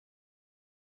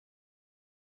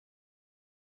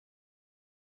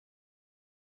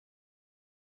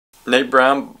Nate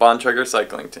Brown, Bontrager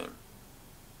cycling team.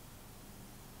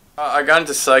 I got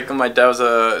into cycling. My dad was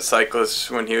a cyclist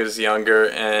when he was younger,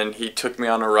 and he took me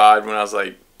on a ride when I was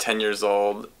like 10 years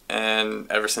old. And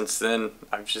ever since then,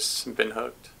 I've just been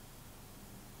hooked.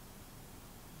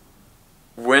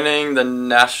 Winning the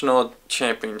national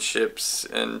championships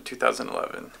in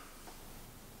 2011.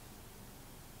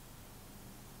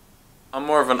 I'm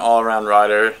more of an all-around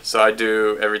rider, so I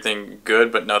do everything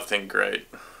good but nothing great.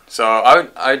 So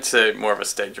I'd say more of a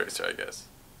stage racer, I guess.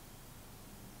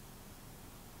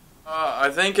 I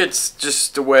think it's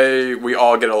just the way we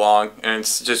all get along, and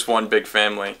it's just one big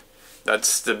family.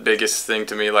 That's the biggest thing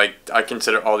to me. Like, I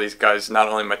consider all these guys not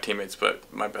only my teammates, but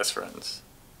my best friends.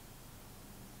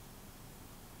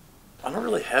 I don't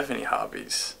really have any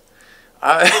hobbies.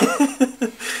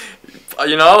 I,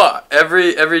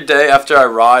 every day after I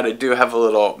ride, I do have a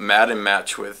little Madden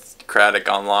match with Craddock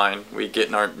online. We get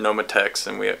in our Nomatex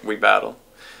and we battle.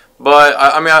 But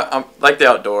I like the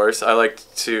outdoors. I like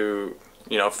to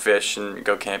fish and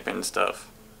go camping and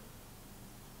stuff.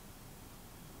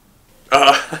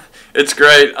 It's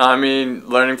great. I mean,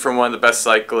 learning from one of the best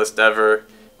cyclists ever.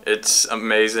 It's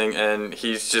amazing, and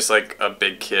he's just like a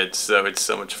big kid, so it's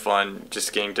so much fun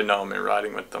just getting to know him and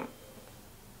riding with them.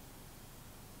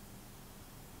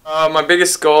 My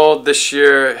biggest goal this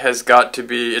year has got to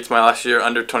be, it's my last year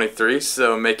under 23,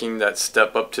 so making that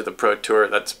step up to the Pro Tour,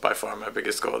 that's by far my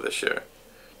biggest goal this year.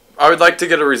 I would like to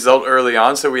get a result early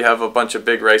on, so we have a bunch of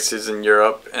big races in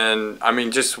Europe, and I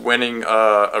mean just winning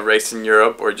a race in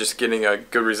Europe or just getting a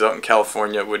good result in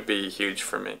California would be huge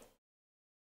for me.